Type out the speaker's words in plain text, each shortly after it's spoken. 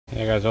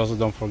Yeah guys, also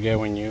don't forget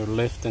when you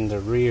lift in the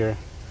rear,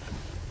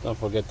 don't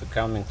forget to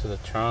come into the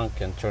trunk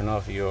and turn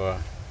off your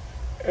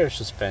air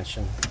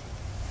suspension.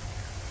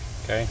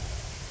 Okay,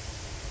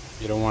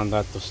 you don't want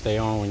that to stay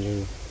on when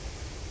you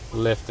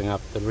lifting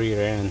up the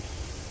rear end.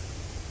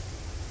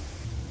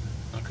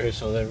 Okay,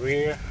 so the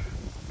rear,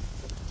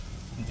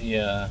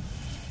 the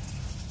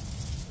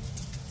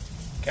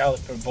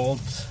caliper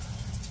bolts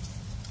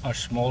are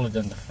smaller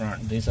than the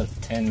front. These are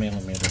 10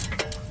 millimeters.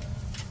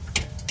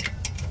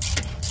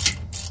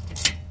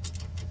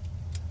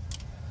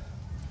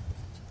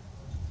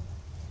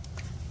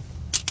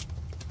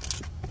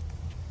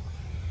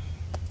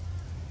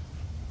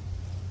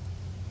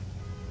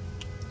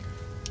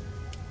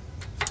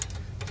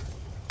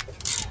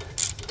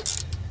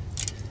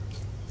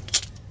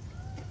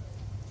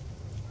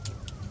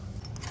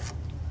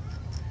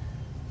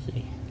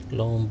 See,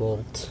 long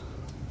bolt.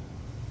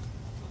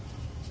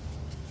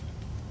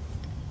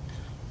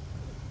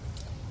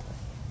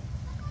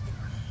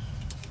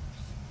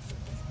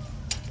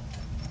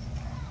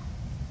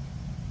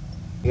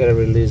 You gotta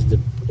release the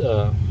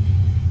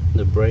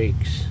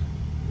brakes,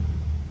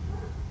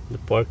 the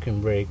parking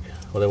brake,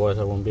 otherwise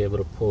I won't be able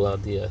to pull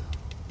out the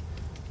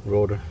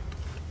rotor.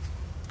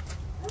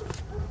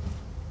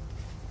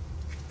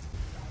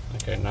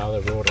 Okay, now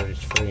the rotor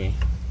is free.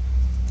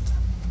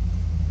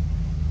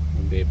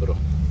 I'll be able to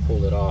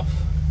pull it off.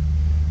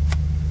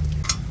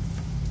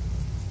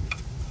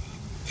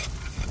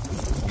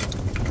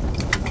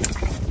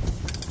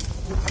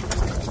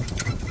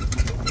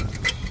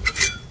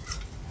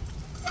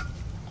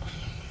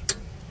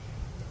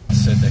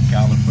 Set the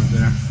caliper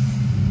there.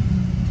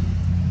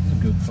 It's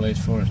a good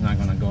place for it. It's not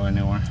gonna go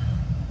anywhere.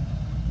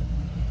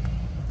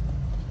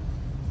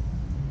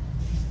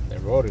 The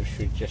rotor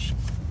should just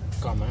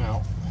come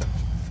out.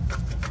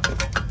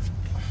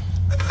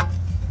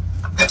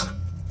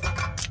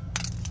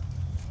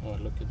 Oh,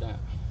 look at that.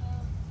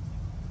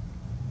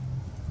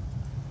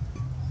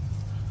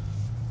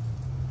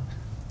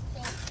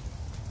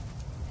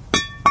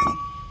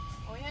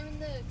 Are we having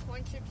the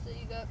corn chips that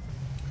you got?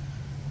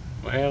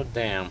 Well,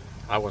 damn.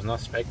 I was not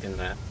expecting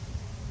that.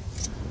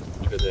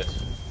 Look at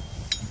this.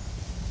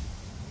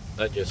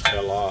 That just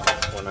fell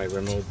off when I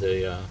removed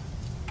the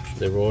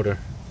rotor.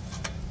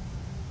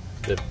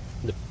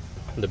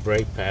 The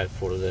brake pad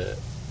for the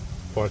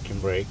parking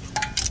brake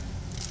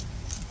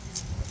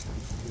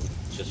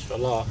just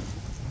fell off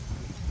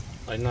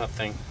like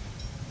nothing.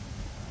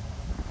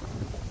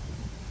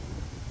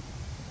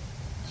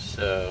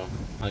 So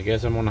I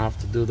guess I'm gonna have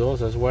to do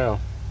those as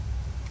well.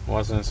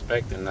 Wasn't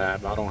expecting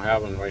that. I don't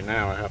have them right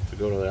now. I have to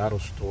go to the auto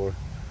store,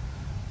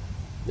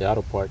 the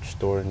auto parts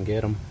store, and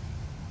get them.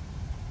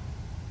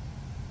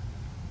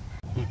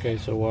 Okay,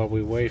 so while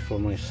we wait for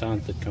my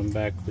son to come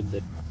back with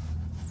the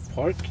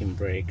parking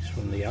brakes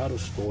from the auto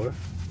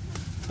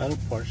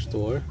parts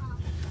store,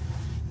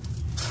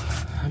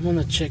 I'm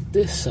gonna check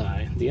this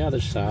side, the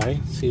other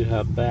side, see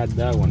how bad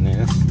that one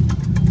is.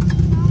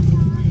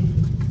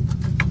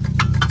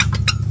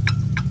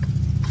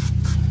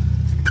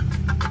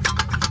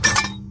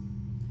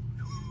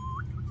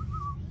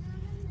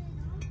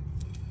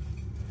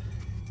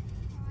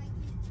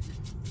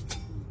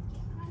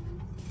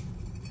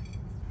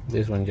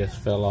 This one just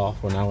fell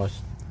off when I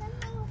was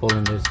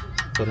putting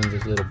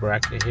this little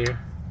bracket here.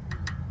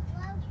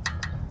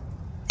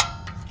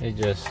 It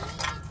just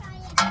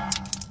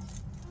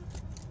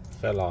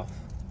fell off.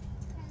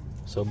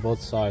 So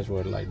both sides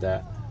were like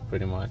that,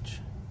 pretty much.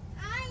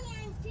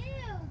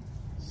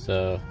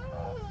 So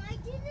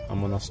I'm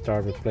gonna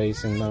start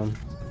replacing them,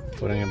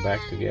 putting it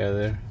back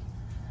together.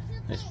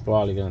 It's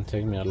probably gonna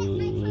take me a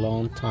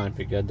long time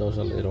to get those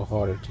a little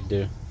harder to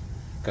do,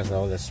 because of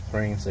all the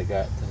springs they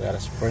got a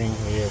spring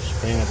here,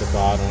 spring at the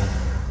bottom,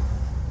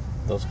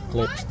 those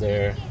clips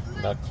there,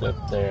 that clip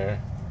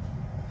there,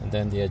 and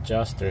then the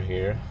adjuster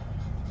here,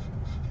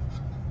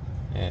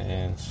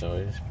 and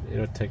so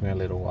it'll take me a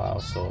little while.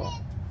 So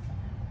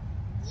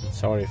I'm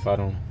sorry if I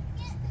don't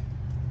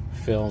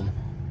film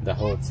the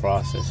whole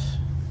process.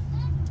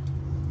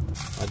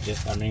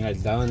 I mean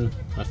I've done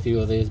a few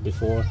of these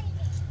before.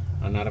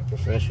 I'm not a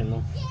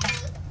professional,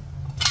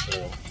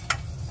 so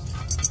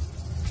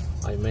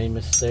I made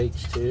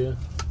mistakes too.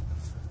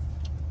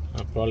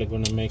 I'm probably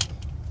gonna make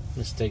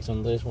mistakes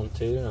on this one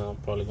too. I'm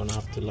probably gonna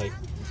have to like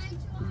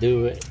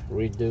do it,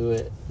 redo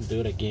it, do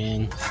it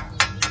again.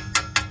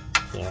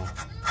 So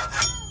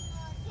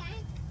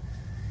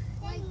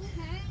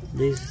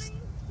these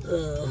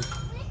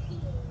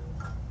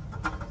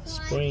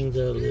springs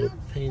are a little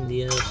pain in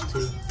the ass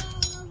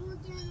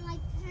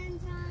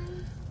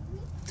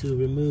to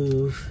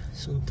remove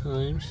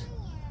sometimes.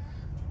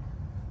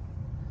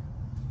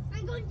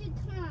 I'm going to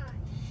climb.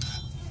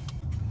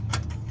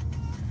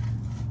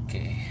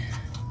 Okay,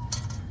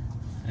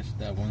 that's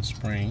that one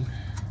spring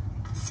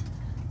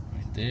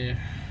right there.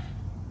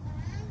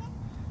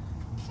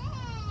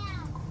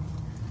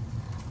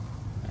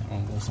 That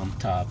one goes on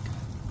top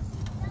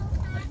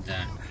like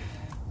that.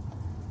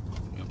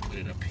 I'm gonna put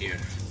it up here.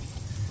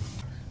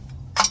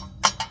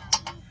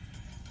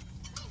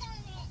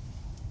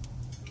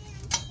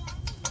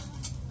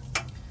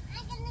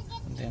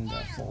 then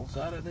that falls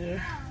out of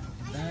there.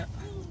 Like that.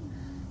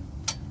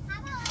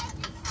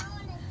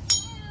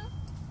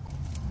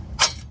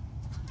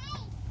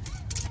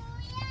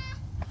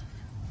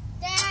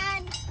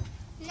 Dad,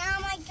 now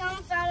my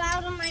gum fell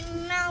out of my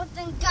mouth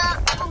and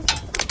got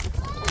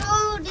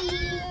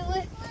moldy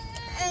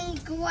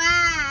and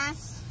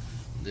grass.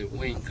 The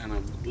wind kind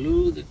of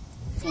blew the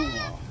foam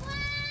off.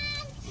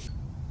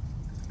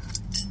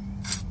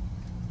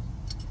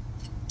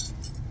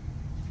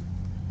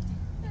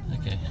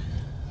 Okay.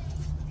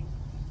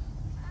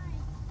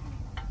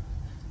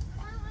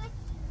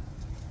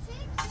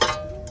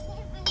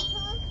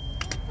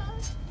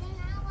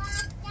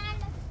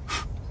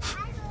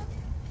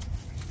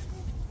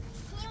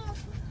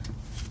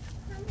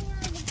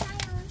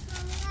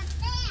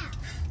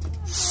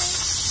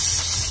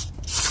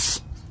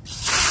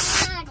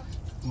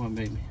 Come on,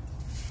 baby.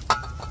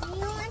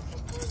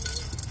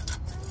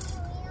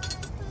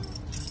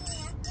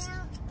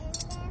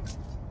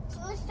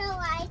 So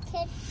I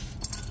could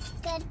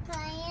get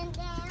playing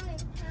down and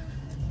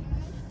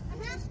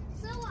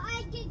so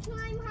I could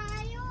climb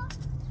higher.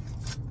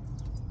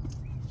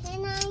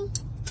 Can I?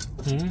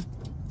 Hmm?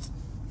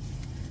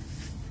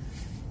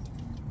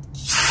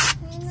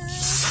 Can I?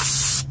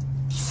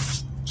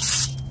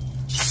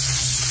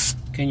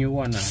 Can you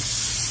what now?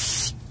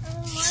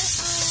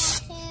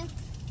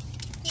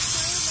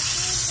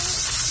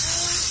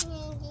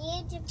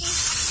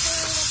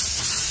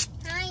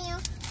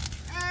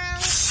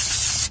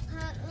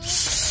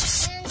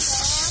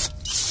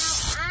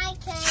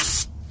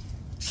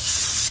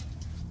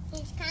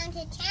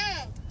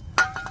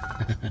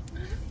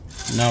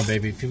 No,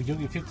 baby. If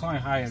you climb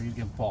higher, you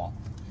can fall.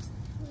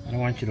 I don't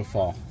want you to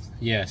fall.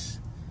 Yes.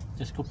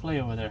 Just go play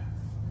over there.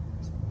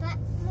 But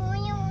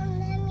Mario won't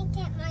let me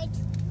get my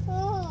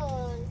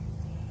phone.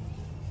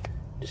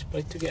 Just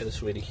play together,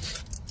 sweetie.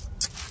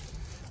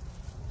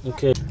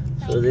 Okay.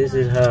 So this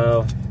is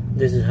how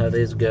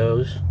this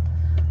goes.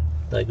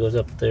 That goes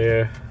up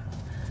there.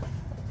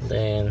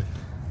 Then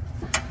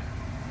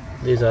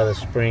these are the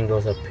spring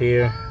goes up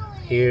here,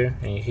 here,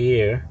 and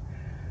here.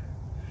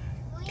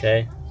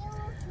 Okay.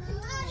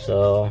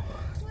 So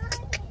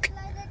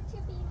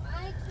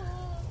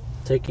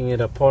taking it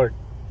apart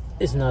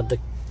is not the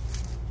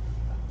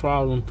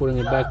problem. Putting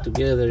it back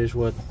together is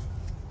what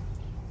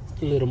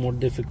a little more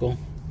difficult.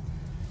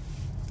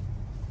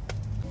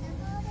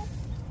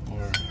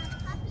 Or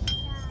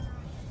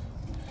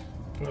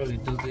probably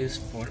do this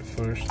for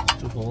first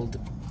to hold the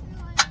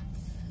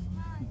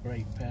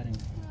brake pad in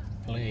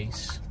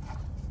place.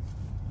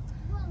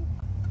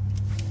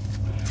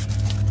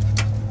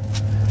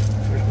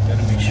 First we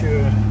gotta make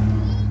sure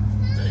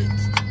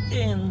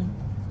in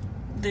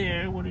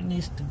there where it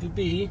needs to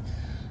be,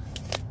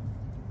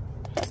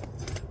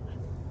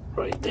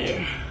 right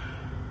there.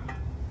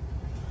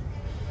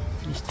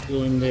 Needs to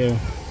go in there.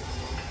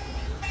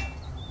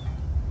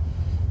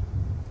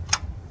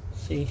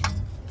 See?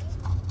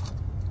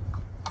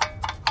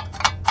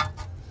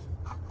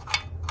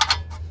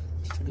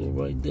 Needs to go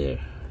right there.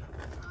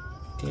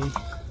 Okay.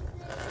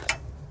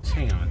 Just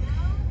hang on.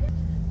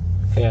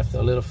 Okay, after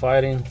a little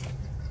fighting,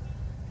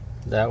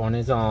 that one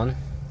is on.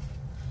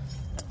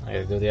 I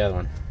gotta do the other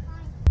one.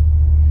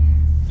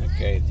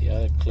 Okay, the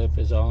other clip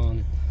is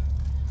on.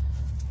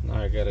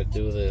 Now I gotta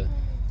do the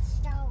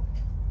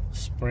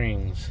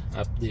springs,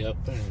 up the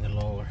upper and the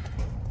lower.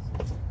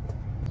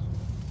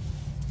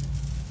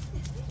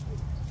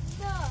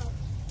 I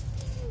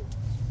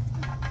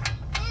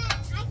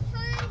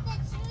climbed the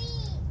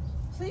tree.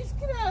 Please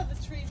get out of the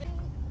tree. I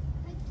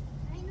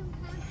know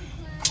how to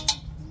climb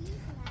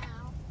these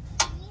now.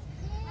 Me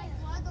too. I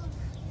waddled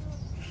through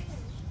too.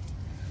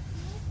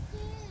 Me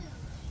too.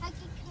 I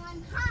can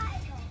climb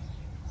higher.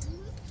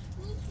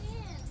 Me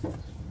too.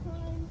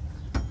 Climb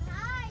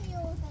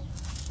higher.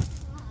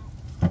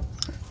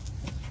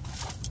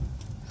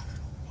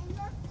 And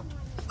look,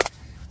 Mommy.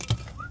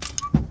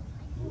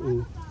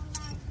 Ooh.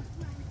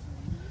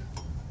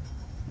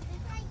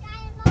 It's like I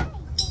like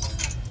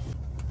it.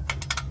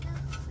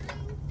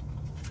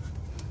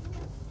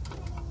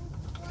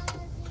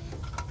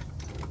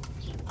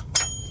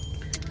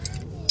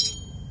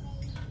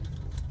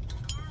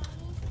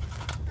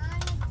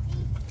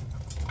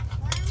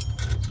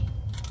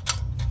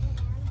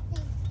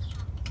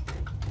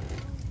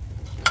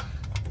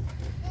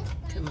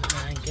 Come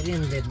on, get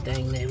in there,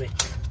 dang nabbit.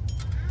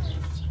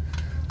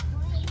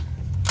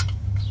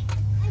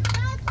 I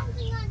saw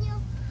something on your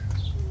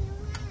leg.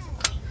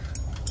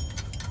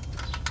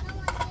 No,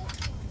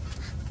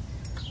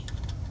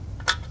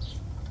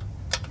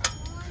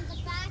 on the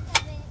back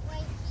of it,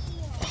 right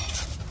here. I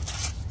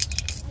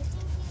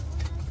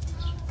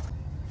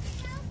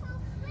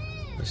think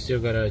it was I still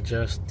gotta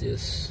adjust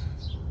this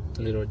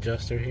little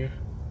adjuster here,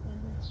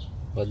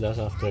 but that's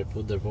after I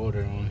put the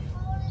rotor on.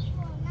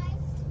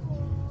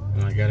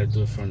 And I gotta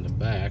do it from the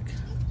back.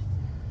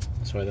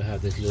 That's why they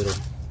have this little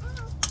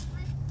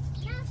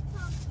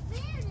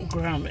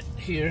grommet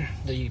here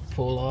that you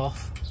pull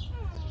off.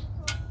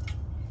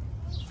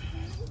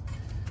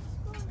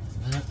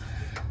 That.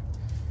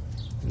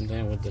 And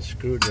then with the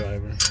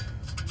screwdriver,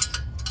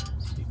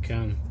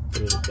 come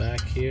through the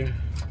back here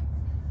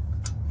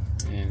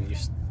and you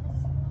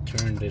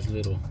turn this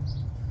little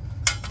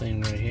thing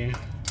right here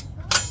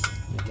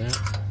like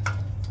that,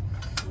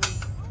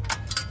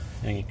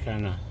 and it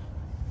kind of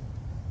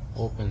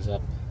opens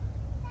up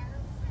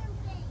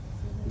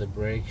the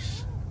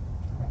brakes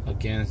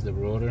against the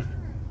rotor,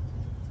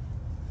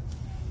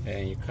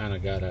 and you kind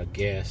of gotta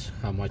guess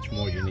how much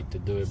more you need to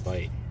do it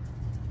by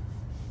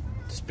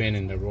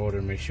spinning the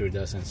rotor. Make sure it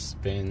doesn't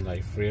spin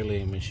like freely,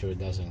 and make sure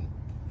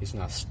it's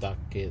not stuck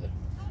either.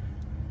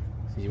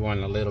 So you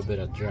want a little bit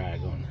of drag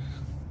on it.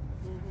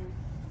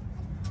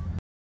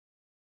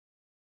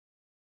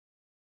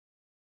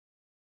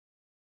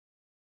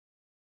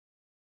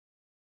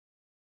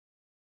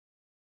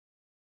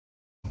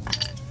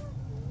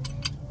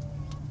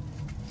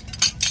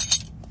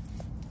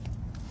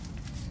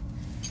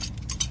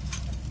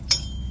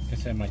 I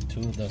said my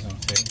tool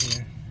doesn't fit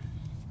here,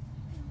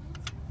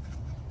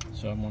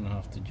 so I'm gonna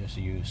have to just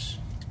use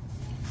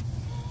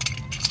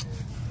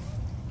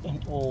an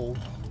old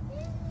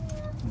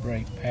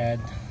brake pad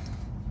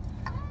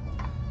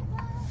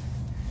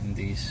and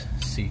these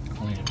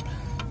C-clamp.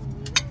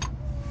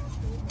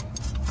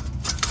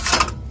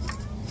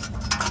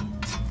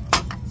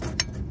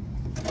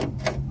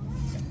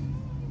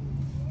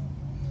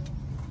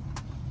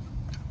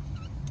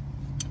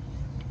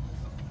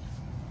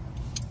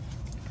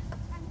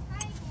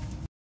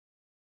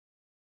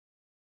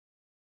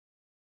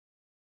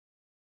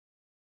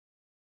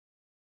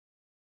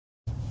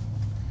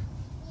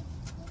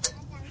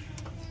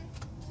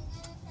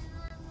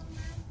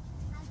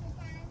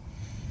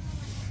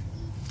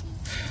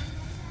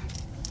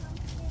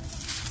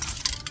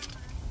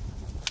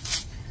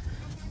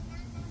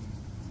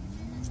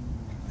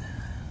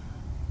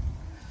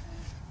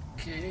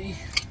 Okay.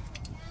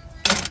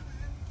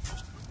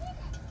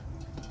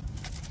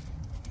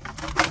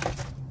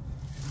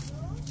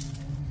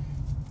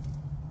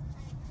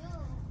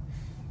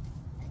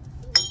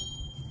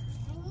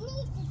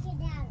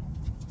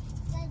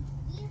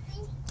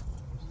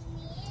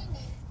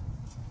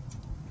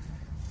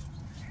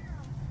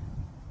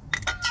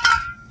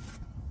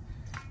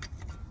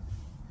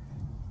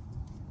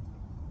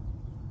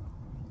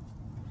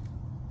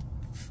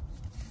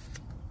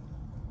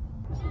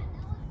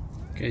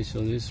 Okay,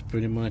 so this is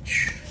pretty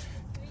much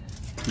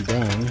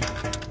done.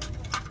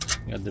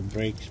 Got the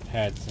brakes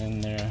pads in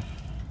there.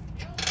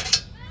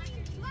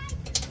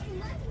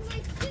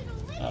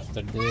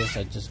 After this,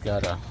 I just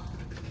gotta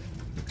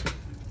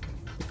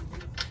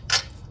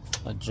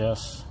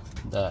adjust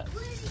that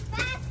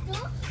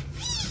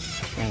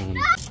and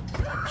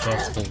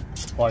adjust the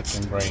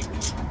parking brake.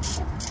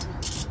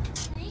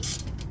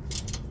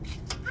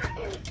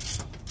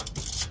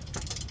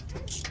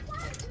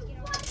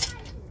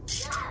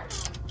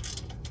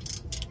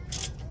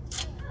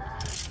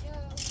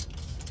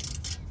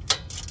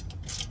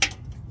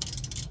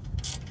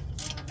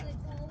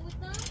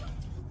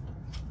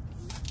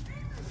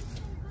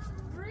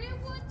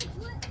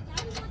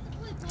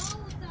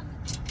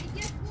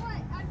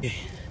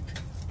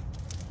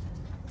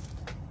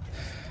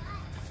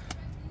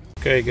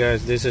 Okay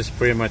guys, this is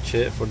pretty much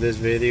it for this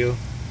video.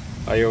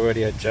 I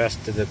already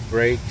adjusted the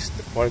brakes,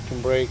 the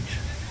parking brakes.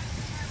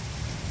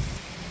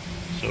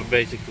 So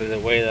basically the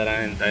way that I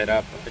ended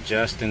up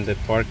adjusting the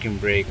parking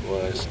brake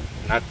was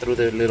not through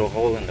the little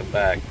hole in the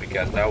back,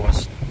 because that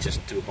was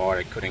just too hard.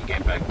 I couldn't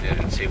get back there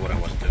and see what I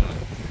was doing.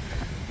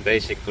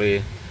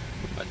 Basically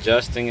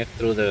adjusting it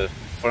through the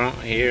front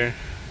here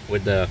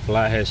with the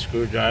flathead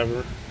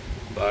screwdriver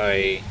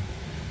by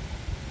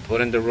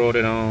putting the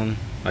rotor on,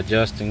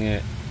 adjusting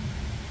it,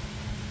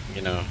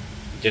 you know,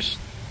 just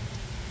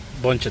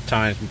a bunch of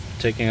times,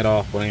 taking it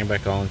off, putting it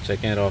back on,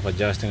 taking it off,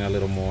 adjusting a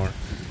little more,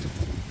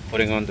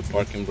 putting on the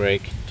parking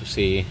brake to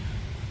see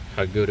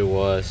how good it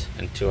was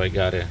until I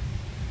got it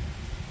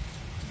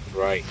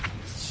right.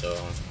 So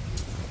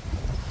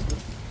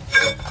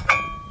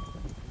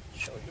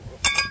show you real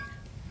quick.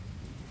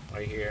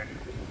 Right here,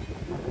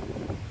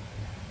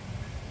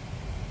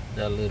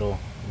 that little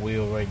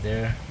wheel right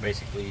there,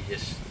 basically you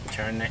just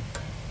turn it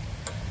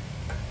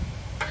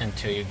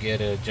until you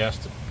get it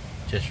adjusted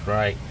just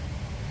right.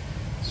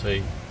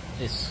 So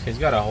it's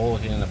got a hole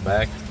here in the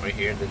back right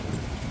here, the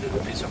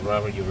piece of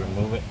rubber, you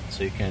remove it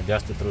so you can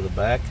adjust it through the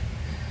back,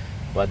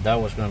 but that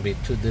was going to be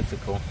too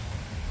difficult,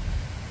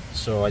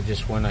 so I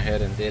just went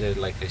ahead and did it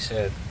like I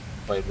said,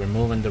 by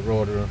removing the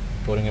rotor,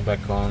 putting it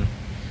back on,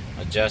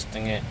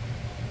 adjusting it,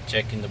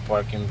 checking the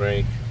parking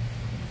brake,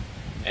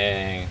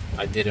 and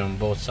I did it on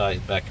both sides,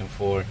 back and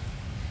forth.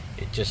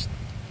 It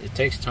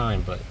takes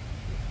time, but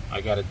I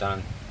got it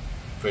done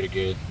pretty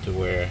good to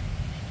where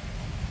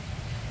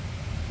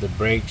the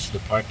brakes, the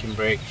parking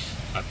brakes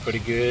are pretty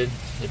good,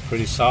 they're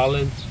pretty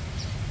solid,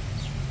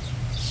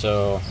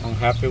 so I'm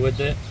happy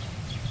with it.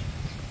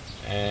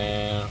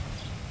 And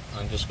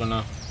I'm just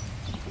gonna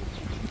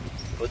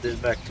put this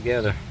back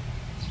together.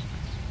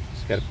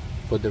 Just gotta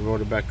put the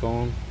rotor back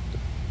on,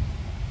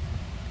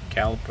 the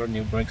caliper,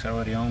 new brakes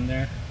already on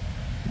there,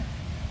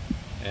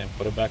 and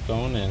put it back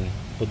on and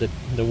put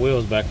the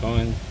wheels back on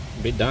and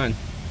be done.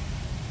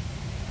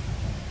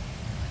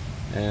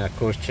 And of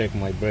course check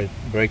my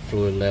brake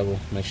fluid level,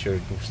 make sure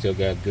it still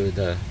got good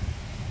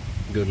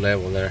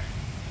level there.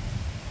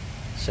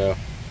 So,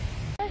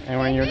 and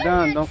when you're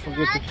done, don't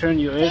forget to turn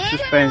your air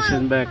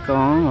suspension back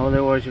on,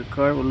 otherwise your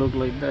car will look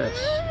like this.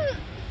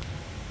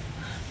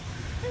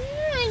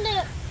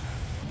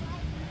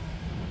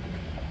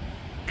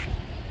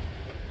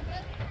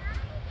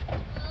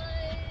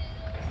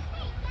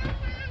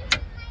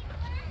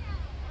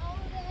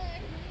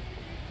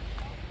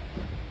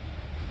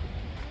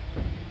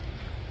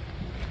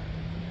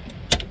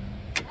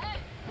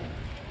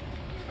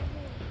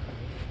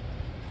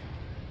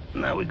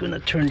 Now we're gonna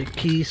turn the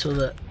key so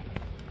that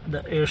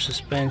the air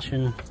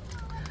suspension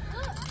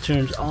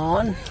turns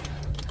on.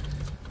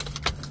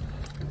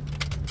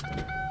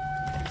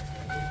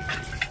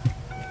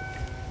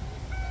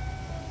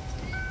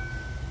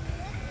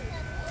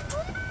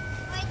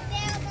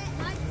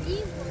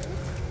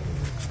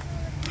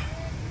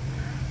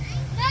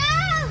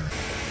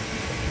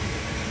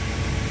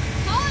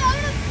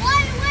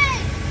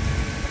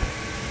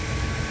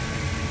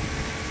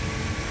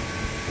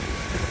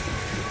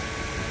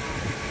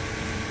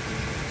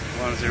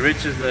 Once it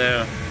reaches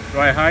the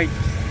dry height,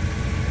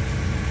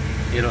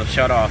 it'll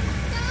shut off.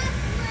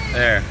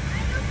 There.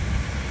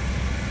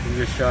 It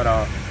just shut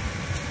off.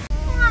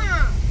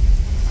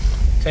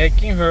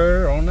 Taking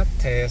her on a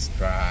test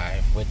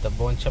drive with a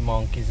bunch of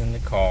monkeys in the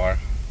car.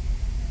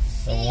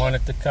 They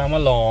wanted to come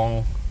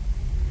along.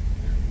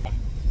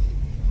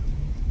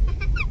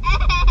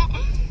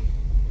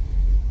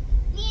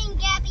 Me and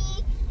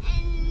Gabby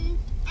and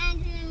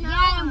Andrew and Noah.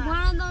 Yeah, and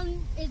one of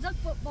them is a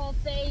football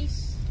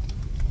face.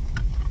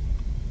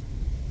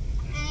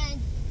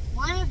 And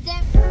one of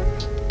them,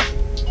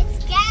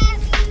 it's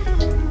Gabby.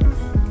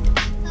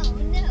 Oh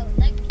no,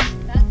 that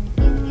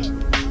is it.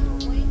 Oh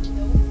wait,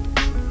 no.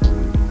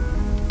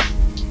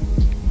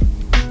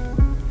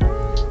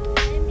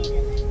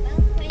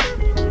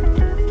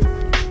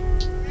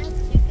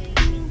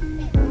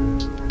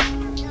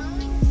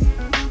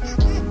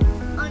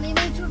 On a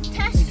neutral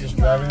test. You're just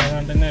driving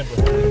around the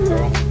neighborhood,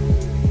 girl.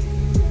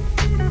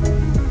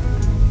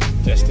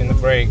 Testing the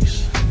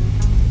brakes.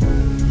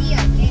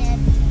 Yeah, Gabby.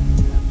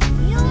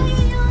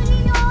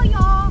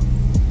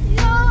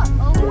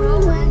 Oh,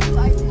 well, I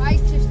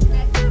might just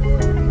let go of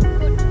the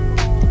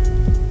football.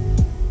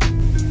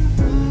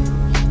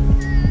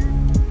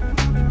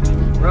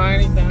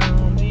 Riding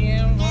down the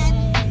M.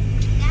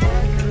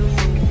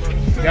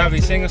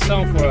 Gabby, sing a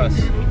song for us.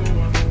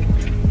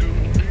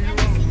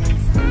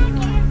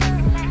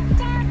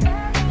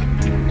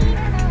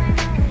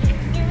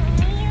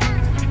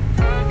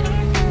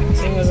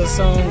 Sing us a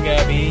song,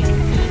 Gabby.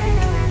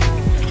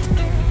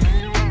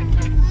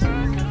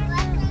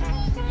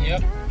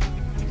 Yep.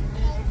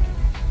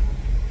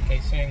 Okay,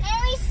 sing. Can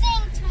we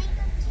sing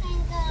Twinkle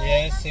Twinkle?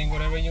 Yeah, sing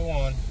whatever you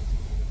want.